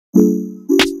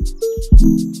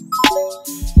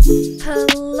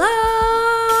Hello.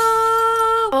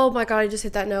 Oh my god, I just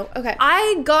hit that note. Okay,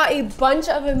 I got a bunch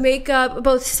of makeup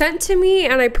both sent to me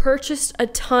and I purchased a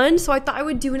ton, so I thought I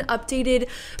would do an updated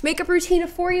makeup routine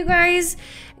for you guys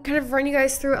and kind of run you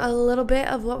guys through a little bit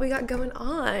of what we got going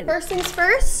on. First things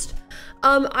first,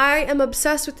 I am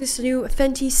obsessed with this new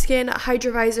Fenty Skin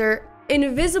Hydrovisor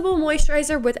Invisible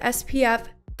Moisturizer with SPF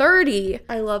 30.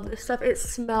 I love this stuff. It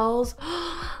smells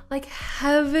like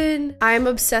heaven. I'm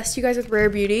obsessed, you guys, with Rare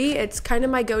Beauty. It's kind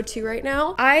of my go-to right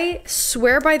now. I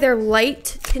swear by their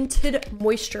light tinted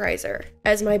moisturizer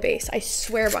as my base. I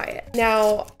swear by it.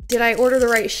 Now, did I order the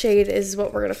right shade is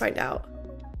what we're gonna find out.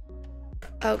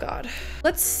 Oh god.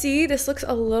 Let's see. This looks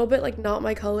a little bit like not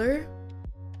my color.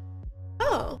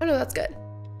 Oh, I know, that's good.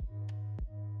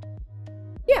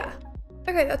 Yeah.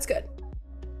 Okay, that's good.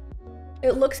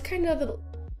 It looks kind of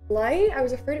light. I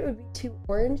was afraid it would be too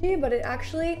orangey, but it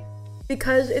actually,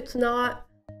 because it's not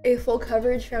a full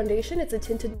coverage foundation, it's a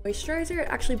tinted moisturizer, it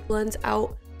actually blends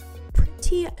out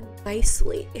pretty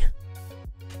nicely.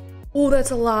 Oh,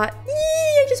 that's a lot. Eee,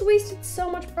 I just wasted so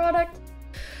much product.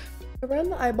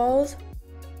 Around the eyeballs,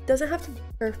 doesn't have to be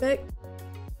perfect.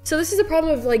 So this is the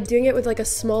problem of like doing it with like a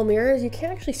small mirror, is you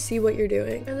can't actually see what you're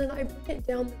doing. And then I bring it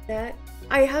down the neck.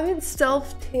 I haven't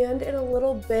self-tanned in a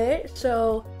little bit,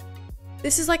 so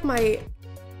this is like my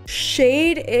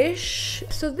shade-ish.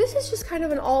 So this is just kind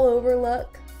of an all-over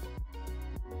look.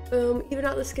 Boom, even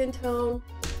out the skin tone.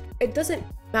 It doesn't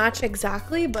match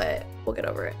exactly, but we'll get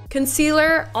over it.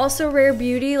 Concealer, also Rare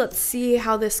Beauty. Let's see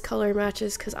how this color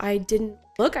matches, because I didn't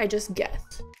look, I just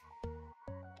guessed.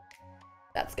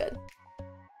 That's good.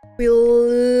 We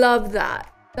love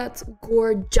that. That's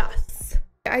gorgeous.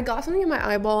 I got something in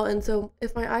my eyeball, and so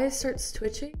if my eyes start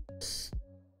twitching,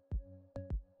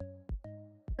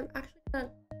 I'm actually gonna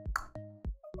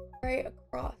right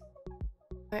across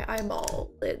my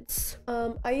eyeball lids.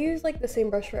 I use like the same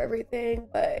brush for everything,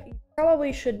 but you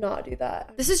probably should not do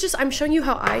that. This is just, I'm showing you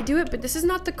how I do it, but this is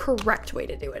not the correct way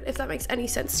to do it, if that makes any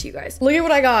sense to you guys. Look at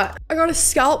what I got. I got a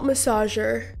scalp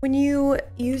massager. When you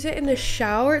use it in the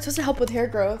shower, it's supposed to help with hair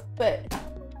growth, but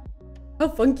how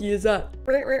funky is that?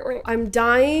 I'm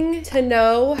dying to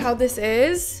know how this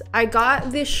is. I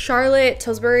got this Charlotte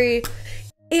Tilbury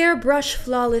Airbrush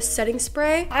Flawless Setting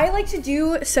Spray. I like to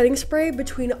do setting spray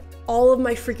between all of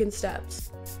my freaking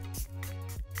steps.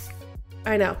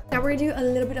 I know. Now we're gonna do a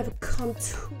little bit of a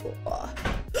contour.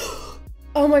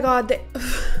 Oh my god,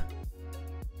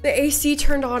 the AC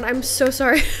turned on. I'm so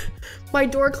sorry. My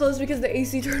door closed because the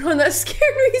AC turned on. That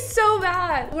scared me so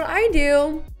bad. What I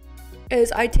do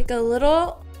is I take a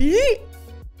little,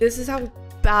 this is how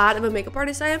bad of a makeup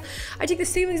artist I am. I take the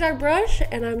same exact brush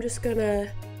and I'm just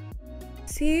gonna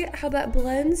see how that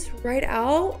blends right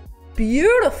out.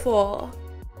 Beautiful.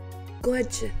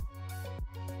 Gorgeous.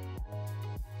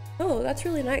 Oh, that's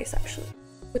really nice actually.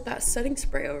 With that setting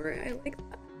spray over it, I like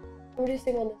that. I'm just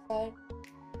doing on this side.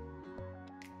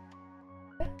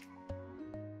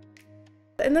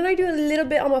 And then I do a little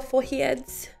bit on my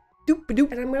foreheads.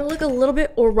 And I'm gonna look a little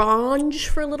bit orange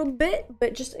for a little bit,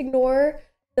 but just ignore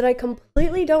that I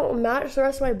completely don't match the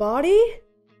rest of my body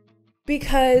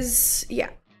because,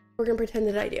 yeah, we're gonna pretend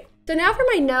that I do. So now for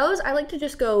my nose, I like to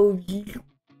just go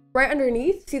right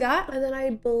underneath, see that? And then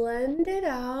I blend it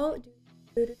out.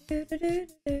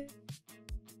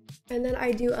 And then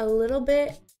I do a little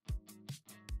bit.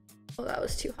 Oh, that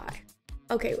was too high.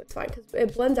 Okay, it's fine because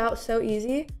it blends out so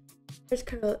easy. I just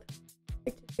kind of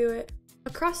like to do it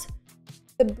across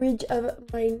the bridge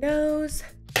of my nose.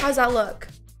 How's that look?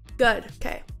 Good.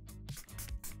 Okay.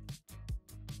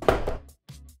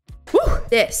 Woo!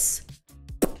 This.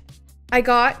 I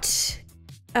got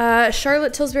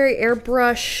Charlotte Tilbury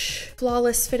Airbrush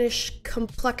Flawless Finish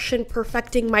Complexion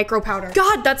Perfecting Micro Powder.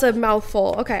 God, that's a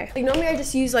mouthful. Okay. Like normally I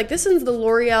just use like, this one's the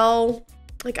L'Oreal.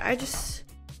 Like I just,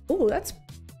 oh, that's,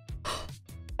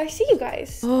 I see you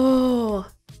guys. Oh,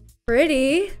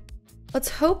 pretty. Let's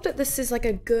hope that this is like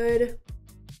a good,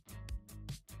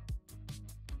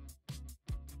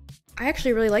 I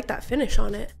actually really like that finish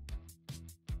on it.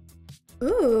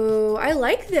 Ooh, I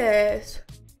like this.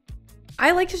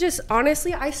 I like to just,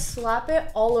 honestly, I slap it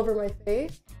all over my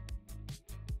face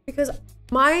because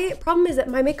my problem is that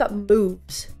my makeup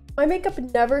moves. My makeup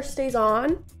never stays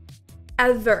on,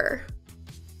 ever.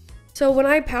 So when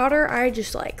I powder, I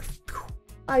just like,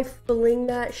 I fling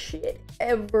that shit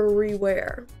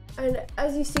everywhere. And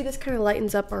as you see, this kind of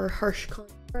lightens up our harsh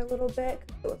contour a little bit.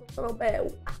 It was a little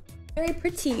bit, very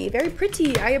pretty, very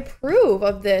pretty. I approve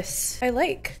of this. I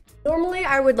like. Normally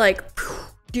I would like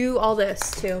do all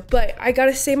this too, but I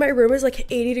gotta say my room is like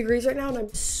 80 degrees right now and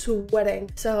I'm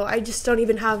sweating. So I just don't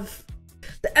even have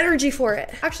the energy for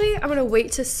it. Actually, I'm gonna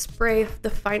wait to spray the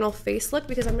final face look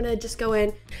because I'm gonna just go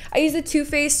in. I use the Too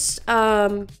Faced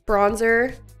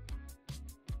bronzer.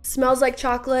 Smells like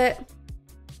chocolate,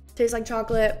 tastes like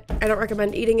chocolate. I don't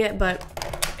recommend eating it, but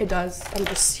it does. I'm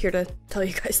just here to tell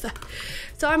you guys that.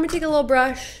 So I'm gonna take a little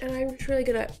brush and I'm just really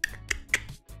gonna,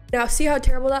 now see how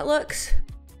terrible that looks?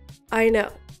 I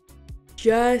know.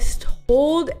 Just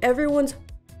hold everyone's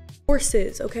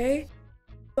horses, okay?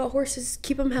 But horses,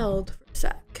 keep them held for a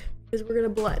sec because we're gonna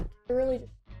blend. I really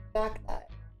just back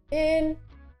that in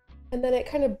and then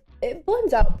it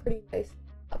blends out pretty nicely.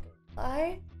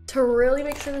 To really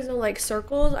make sure there's no like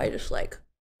circles, I just like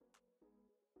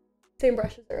same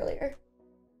brush as earlier.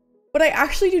 What I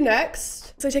actually do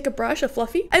next is I take a brush, a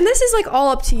fluffy, and this is like all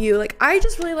up to you. Like I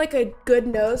just really like a good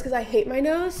nose because I hate my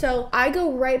nose. So I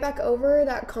go right back over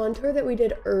that contour that we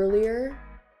did earlier.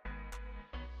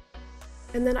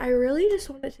 And then I really just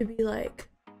want it to be like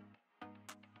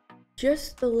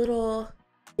just the little,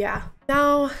 yeah.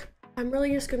 Now I'm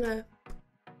really just gonna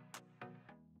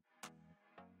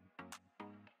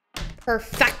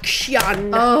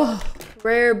perfection. Oh,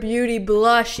 rare beauty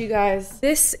blush, you guys.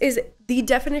 This is the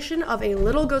definition of a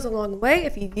little goes a long way.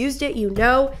 If you've used it, you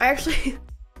know. I actually I'm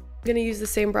gonna use the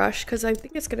same brush because I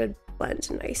think it's gonna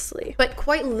blend nicely. But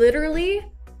quite literally,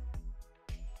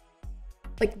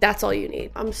 like that's all you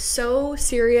need. I'm so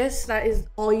serious. That is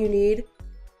all you need.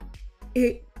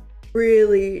 It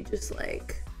really just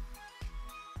like,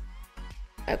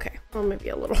 okay, well maybe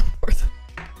a little more.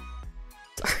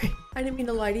 Sorry. I didn't mean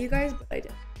to lie to you guys, but I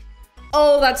did.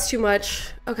 Oh, that's too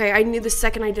much. Okay, I knew the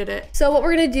second I did it. So what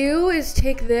we're gonna do is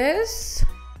take this.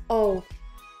 Oh,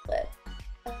 flip.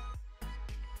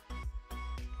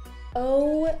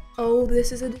 Oh,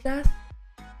 this is a death.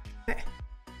 Okay.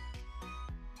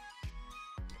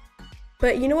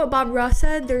 But you know what Bob Ross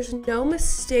said? There's no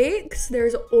mistakes.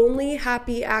 There's only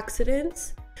happy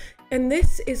accidents. And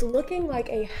this is looking like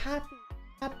a happy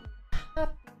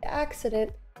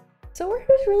accident. So we're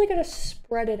just really gonna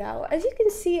spread it out. As you can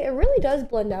see, it really does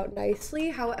blend out nicely.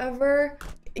 However,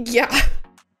 yeah,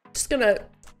 just gonna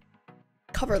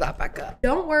cover that back up.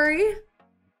 Don't worry.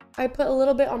 I put a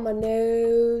little bit on my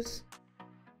nose.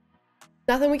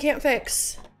 Nothing we can't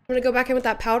fix. I'm gonna go back in with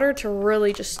that powder to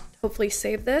really just hopefully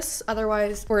save this.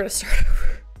 Otherwise, we're gonna start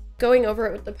over. Going over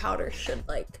it with the powder should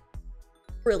like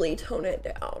really tone it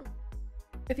down.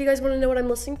 If you guys wanna know what I'm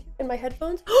listening to in my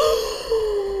headphones.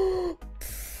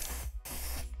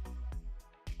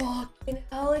 Fucking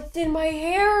hell, it's in my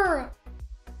hair.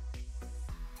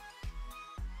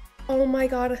 Oh my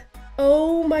god.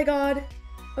 Oh my god.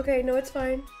 Okay, no, it's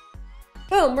fine.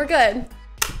 Boom, we're good.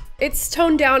 It's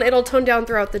toned down. It'll tone down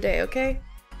throughout the day, okay?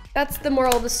 That's the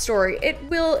moral of the story. It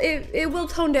will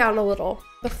tone down a little.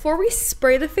 Before we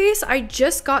spray the face, I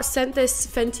just got sent this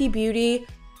Fenty Beauty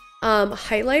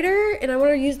highlighter, and I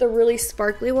want to use the really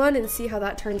sparkly one and see how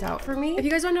that turns out for me. If you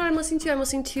guys don't know what I'm listening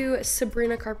to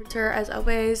Sabrina Carpenter, as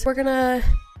always. We're gonna,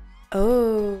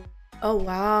 oh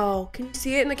wow. Can you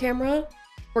see it in the camera?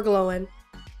 We're glowing.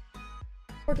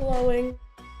 We're glowing.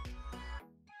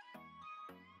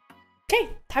 Okay,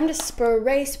 time to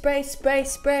spray,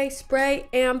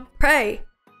 and pray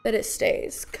that it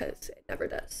stays, because it never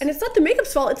does. And it's not the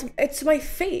makeup's fault, it's my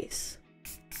face.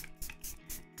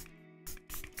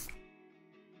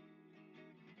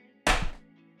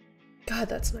 God,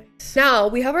 that's nice. Now,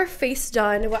 we have our face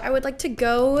done. What I would like to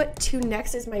go to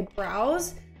next is my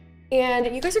brows. And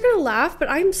you guys are gonna laugh, but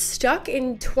I'm stuck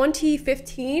in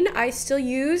 2015. I still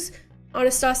use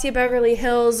Anastasia Beverly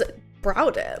Hills brow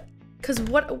dip. Because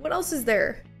what else is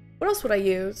there? What else would I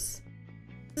use?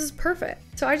 This is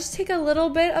perfect. So I just take a little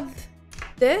bit of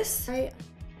this. I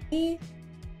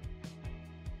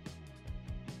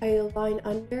line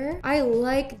under. I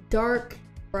like dark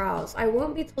brows. I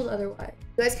won't be told otherwise.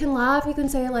 You guys can laugh. You can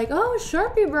say like, oh,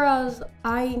 Sharpie brows.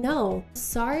 I know.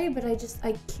 Sorry, but I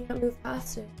can't move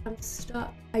past it. I'm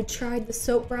stuck. I tried the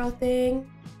soap brow thing.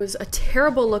 It was a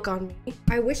terrible look on me.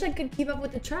 I wish I could keep up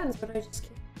with the trends, but I just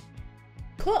can't.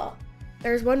 Cool.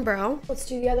 There's one brow. Let's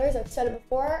do the others. I've said it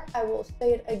before. I will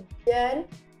say it again.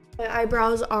 My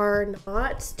eyebrows are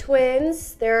not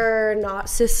twins. They're not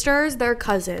sisters. They're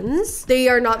cousins. They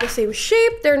are not the same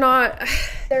shape. They're not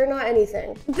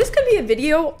anything. This could be a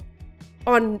video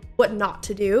on what not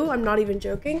to do. I'm not even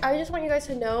joking. I just want you guys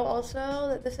to know also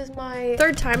that this is my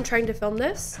third time trying to film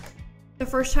this. The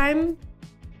first time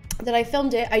that I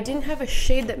filmed it, I didn't have a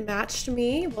shade that matched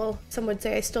me. Well, some would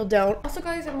say I still don't. Also,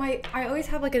 guys, I always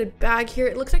have like a bag here.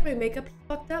 It looks like my makeup is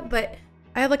fucked up, but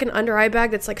I have like an under eye bag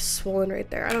that's like swollen right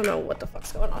there. I don't know what the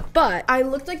fuck's going on. But I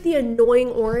looked like the annoying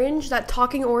orange, that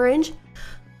talking orange.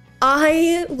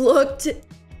 I looked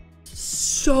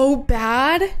so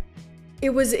bad. It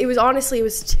was honestly, it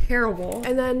was terrible.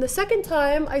 And then the second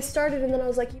time I started, and then I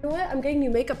was like, you know what? I'm getting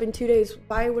new makeup in 2 days.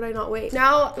 Why would I not wait?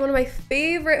 Now, one of my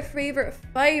favorite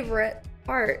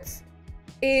parts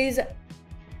is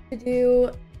to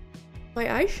do my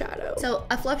eyeshadow. So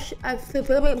a fluffy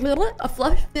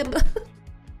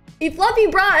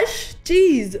brush.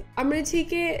 Jeez. I'm gonna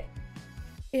take it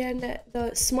in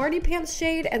the Smarty Pants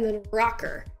shade and then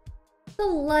Rocker. The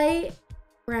light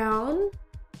brown.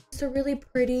 It's a really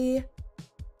pretty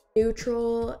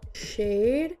neutral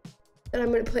shade that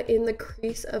I'm gonna put in the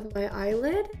crease of my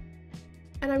eyelid.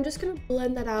 And I'm just gonna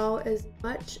blend that out as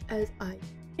much as I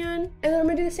can. And then I'm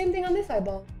gonna do the same thing on this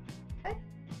eyeball. Okay.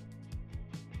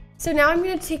 So now I'm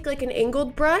gonna take like an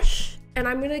angled brush and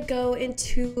I'm gonna go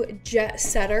into Jet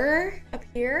Setter up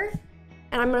here.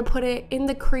 And I'm gonna put it in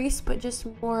the crease, but just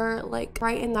more like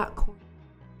right in that corner.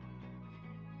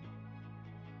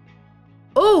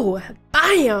 Oh,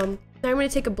 bam! Now I'm gonna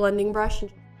take a blending brush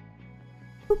and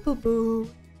boop, boop, boop.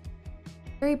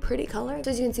 Very pretty color.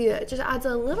 So as you can see, it just adds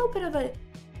a little bit of a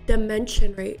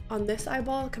dimension right on this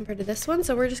eyeball compared to this one.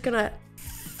 So we're just gonna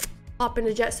hop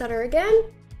into Jet Setter again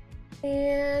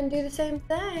and do the same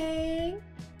thing.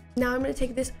 Now I'm gonna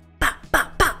take this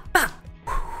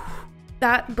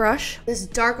that brush, this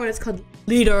dark one, it's called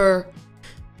Leader.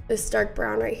 This dark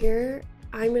brown right here.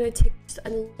 I'm gonna take just a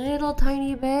little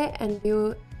tiny bit and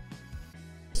do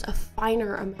just a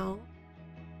finer amount.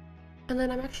 And then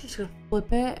I'm actually just gonna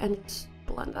flip it and just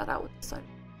blend that out with the side.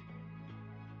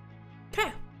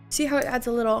 Okay, see how it adds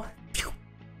a little.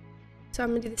 So I'm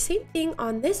gonna do the same thing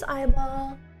on this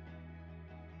eyeball.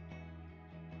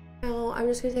 Now I'm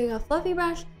just gonna take a fluffy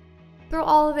brush, throw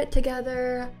all of it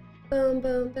together. Boom,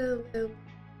 boom, boom, boom.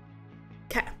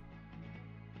 Okay.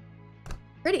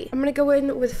 Pretty. I'm gonna go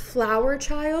in with Flower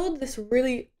Child, this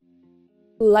really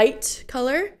light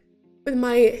color, with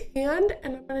my hand,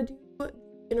 and I'm gonna do the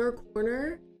inner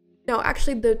corner. No,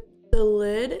 actually the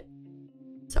lid.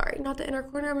 Sorry, not the inner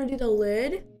corner. I'm gonna do the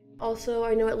lid. Also,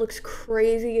 I know it looks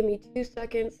crazy. Give me 2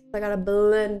 seconds. I gotta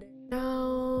blend it.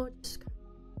 Now, just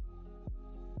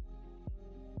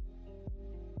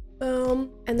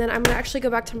boom. And then I'm gonna actually go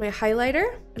back to my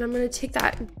highlighter, and I'm gonna take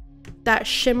that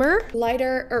shimmer,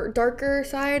 lighter or darker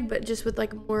side, but just with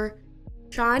like more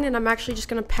shine, and I'm actually just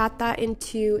gonna pat that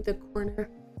into the corner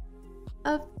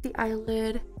of the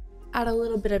eyelid, add a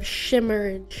little bit of shimmer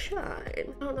and shine. I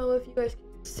don't know if you guys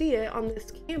can see it on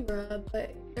this camera,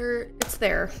 but it's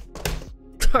there.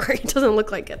 Sorry, it doesn't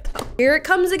look like it though. Here it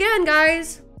comes again,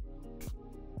 guys.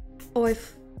 Oh, I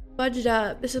fudged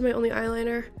up. This is my only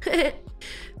eyeliner.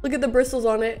 Look at the bristles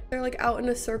on it. They're like out in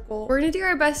a circle. We're gonna do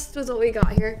our best with what we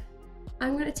got here.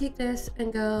 I'm gonna take this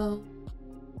and go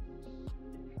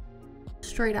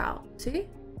straight out. See?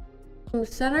 From the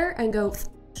center and go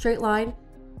straight line.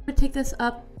 I'm gonna take this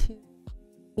up to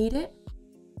meet it.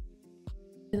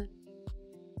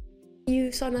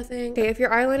 You saw nothing. Okay, if your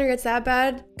eyeliner gets that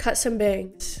bad, cut some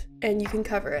bangs and you can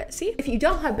cover it. See? If you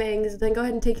don't have bangs, then go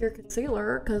ahead and take your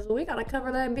concealer because we gotta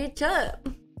cover that bitch up.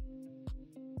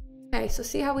 Okay, so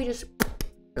see how we just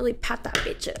really pat that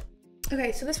bitch up.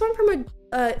 Okay, so this went from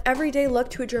a everyday look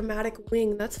to a dramatic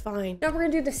wing. That's fine. Now we're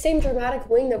gonna do the same dramatic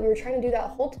wing that we were trying to do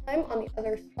that whole time on the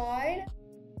other side.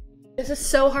 This is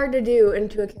so hard to do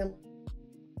into a camera.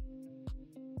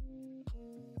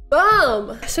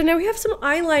 Boom! So now we have some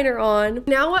eyeliner on.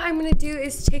 Now what I'm gonna do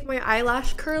is take my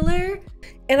eyelash curler,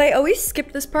 and I always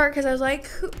skip this part because I was like,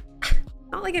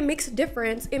 not like it makes a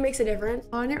difference. It makes a difference.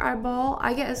 On your eyeball,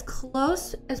 I get as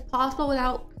close as possible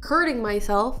without hurting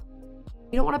myself.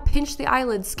 You don't want to pinch the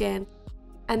eyelid skin.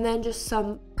 And then just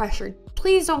some pressure.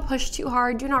 Please don't push too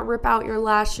hard. Do not rip out your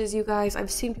lashes, you guys.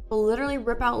 I've seen people literally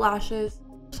rip out lashes.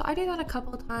 So I do that a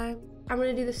couple of times. I'm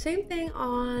going to do the same thing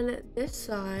on this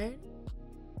side.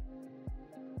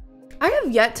 I have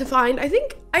yet to find, I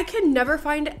think I can never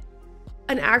find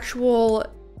an actual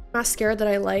mascara that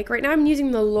I like. Right now I'm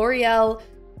using the L'Oreal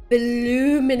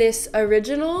Voluminous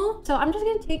Original. So I'm just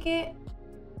gonna take it.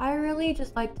 I really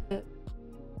just like to,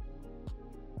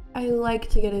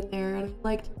 get in there, and I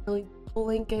like to really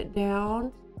blink it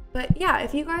down. But yeah,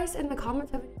 if you guys in the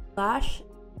comments have any lash,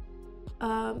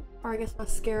 or I guess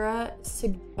mascara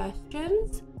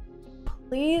suggestions,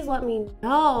 please let me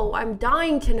know. I'm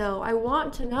dying to know. I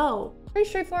want to know. Pretty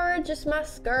straightforward, just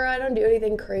mascara. I don't do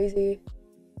anything crazy.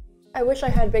 I wish I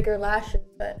had bigger lashes,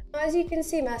 but as you can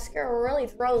see, mascara really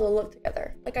throws a look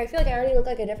together. Like, I feel like I already look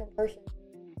like a different person.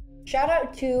 Shout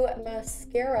out to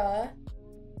mascara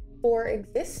for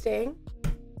existing.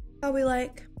 How we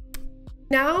like.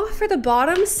 Now for the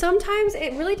bottom, sometimes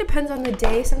it really depends on the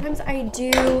day. Sometimes I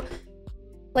do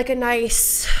like a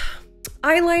nice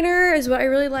eyeliner is what I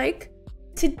really like.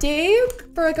 Today,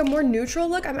 for like a more neutral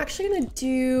look, I'm actually gonna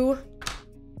do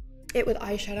it with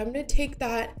eyeshadow. I'm gonna take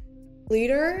that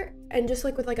glitter and just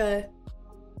like with like a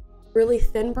really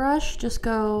thin brush, just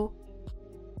go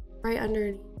right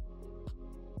underneath.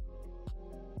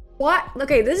 What?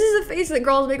 Okay, this is the face that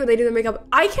girls make when they do their makeup.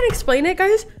 I can't explain it,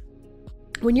 guys.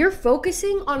 When you're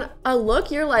focusing on a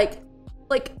look, you're like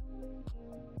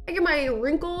I get my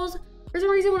wrinkles. For some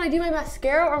reason, when I do my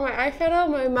mascara or my eyeshadow,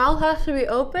 my mouth has to be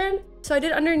open. So I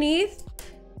did underneath,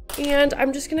 and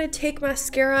I'm just gonna take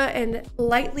mascara and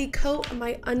lightly coat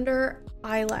my under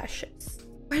eyelashes.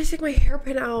 I just take my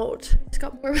hairpin out. I just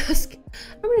got more mascara.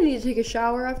 I'm gonna need to take a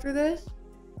shower after this.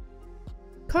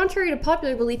 Contrary to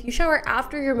popular belief, you shower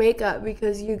after your makeup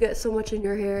because you get so much in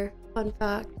your hair. Fun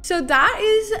fact. So that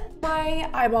is my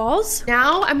eyeballs.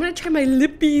 Now I'm gonna try my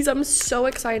lippies. I'm so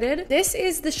excited. This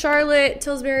is the Charlotte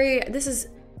Tilbury. This is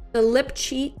the Lip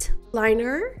Cheat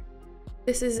liner.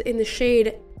 This is in the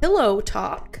shade Pillow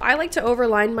Talk. I like to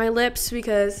overline my lips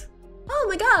because, oh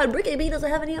my God, Brookeab doesn't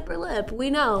have any upper lip. We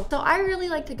know. So I really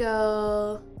like to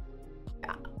go,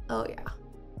 yeah. Oh yeah.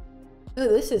 Oh,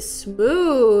 this is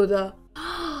smooth.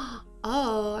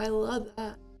 Oh, I love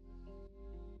that.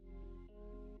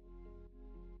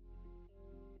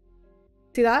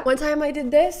 See that? One time I did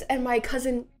this and my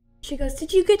cousin, she goes,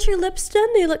 "Did you get your lips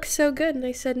done? They look so good." And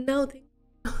I said, "No, thank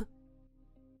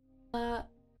you."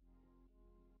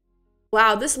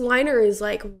 Wow, this liner is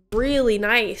like really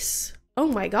nice. Oh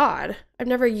my God. I've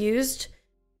never used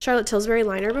Charlotte Tilbury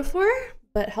liner before,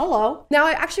 but hello. Now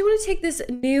I actually want to take this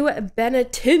new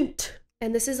Benetint,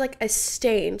 and this is like a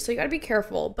stain, so you gotta be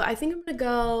careful, but I think I'm gonna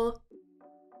go.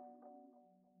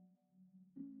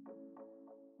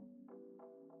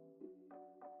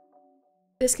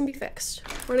 This can be fixed.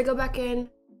 We're gonna go back in.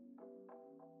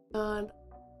 And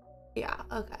yeah,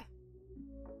 okay.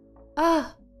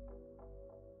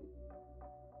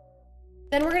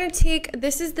 Then we're gonna take,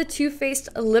 this is the Too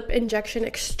Faced Lip Injection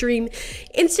Extreme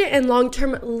Instant and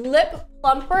Long-Term Lip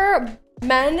Plumper.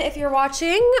 Men, if you're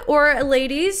watching, or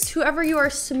ladies, whoever you are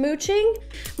smooching,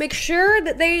 make sure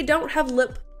that they don't have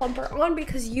lip plumper on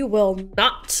because you will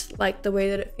not like the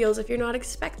way that it feels if you're not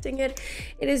expecting it.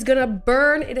 It is gonna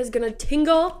burn, it is gonna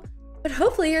tingle, but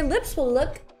hopefully your lips will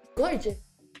look gorgeous.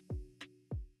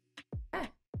 Okay.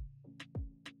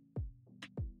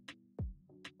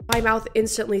 My mouth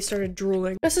instantly started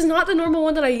drooling. This is not the normal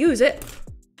one that I use.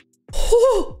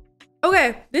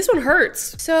 Okay, this one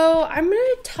hurts. So I'm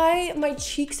gonna tie my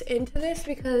cheeks into this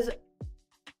because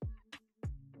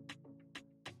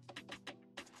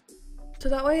so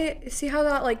that way, see how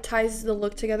that like ties the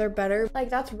look together better? Like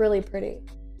that's really pretty.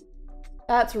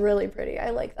 That's really pretty. I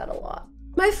like that a lot.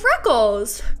 My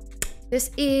freckles.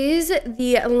 This is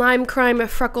the Lime Crime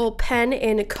Freckle Pen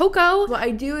in Cocoa. What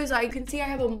I do is I can see I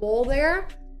have a mole there.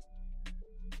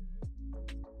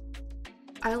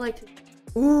 I like to,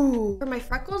 ooh. For my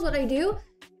freckles, what I do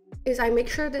is I make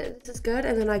sure that this is good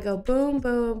and then I go boom,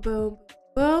 boom, boom,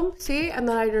 boom. See? And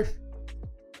then I just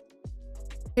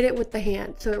hit it with the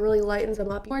hand so it really lightens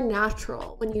them up. More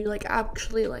natural when you like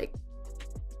actually like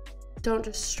don't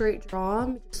just straight draw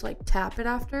them, just like tap it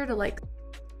after to like,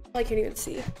 I can't even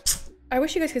see. I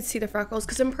wish you guys could see the freckles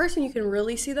because in person you can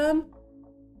really see them.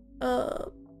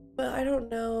 But I don't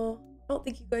know. I don't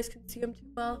think you guys can see them too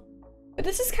well. But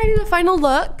this is kind of the final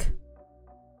look.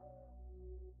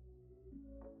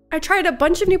 I tried a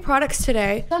bunch of new products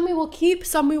today. Some we will keep,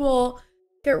 some we will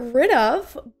get rid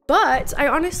of, but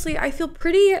I feel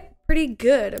pretty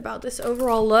good about this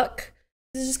overall look.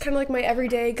 This is just kind of like my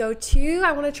everyday go-to.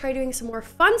 I want to try doing some more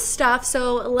fun stuff,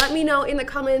 so let me know in the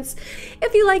comments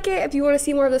if you like it, if you want to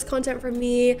see more of this content from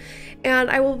me, and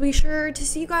I will be sure to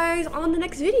see you guys on the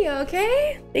next video,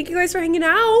 okay? Thank you guys for hanging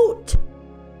out.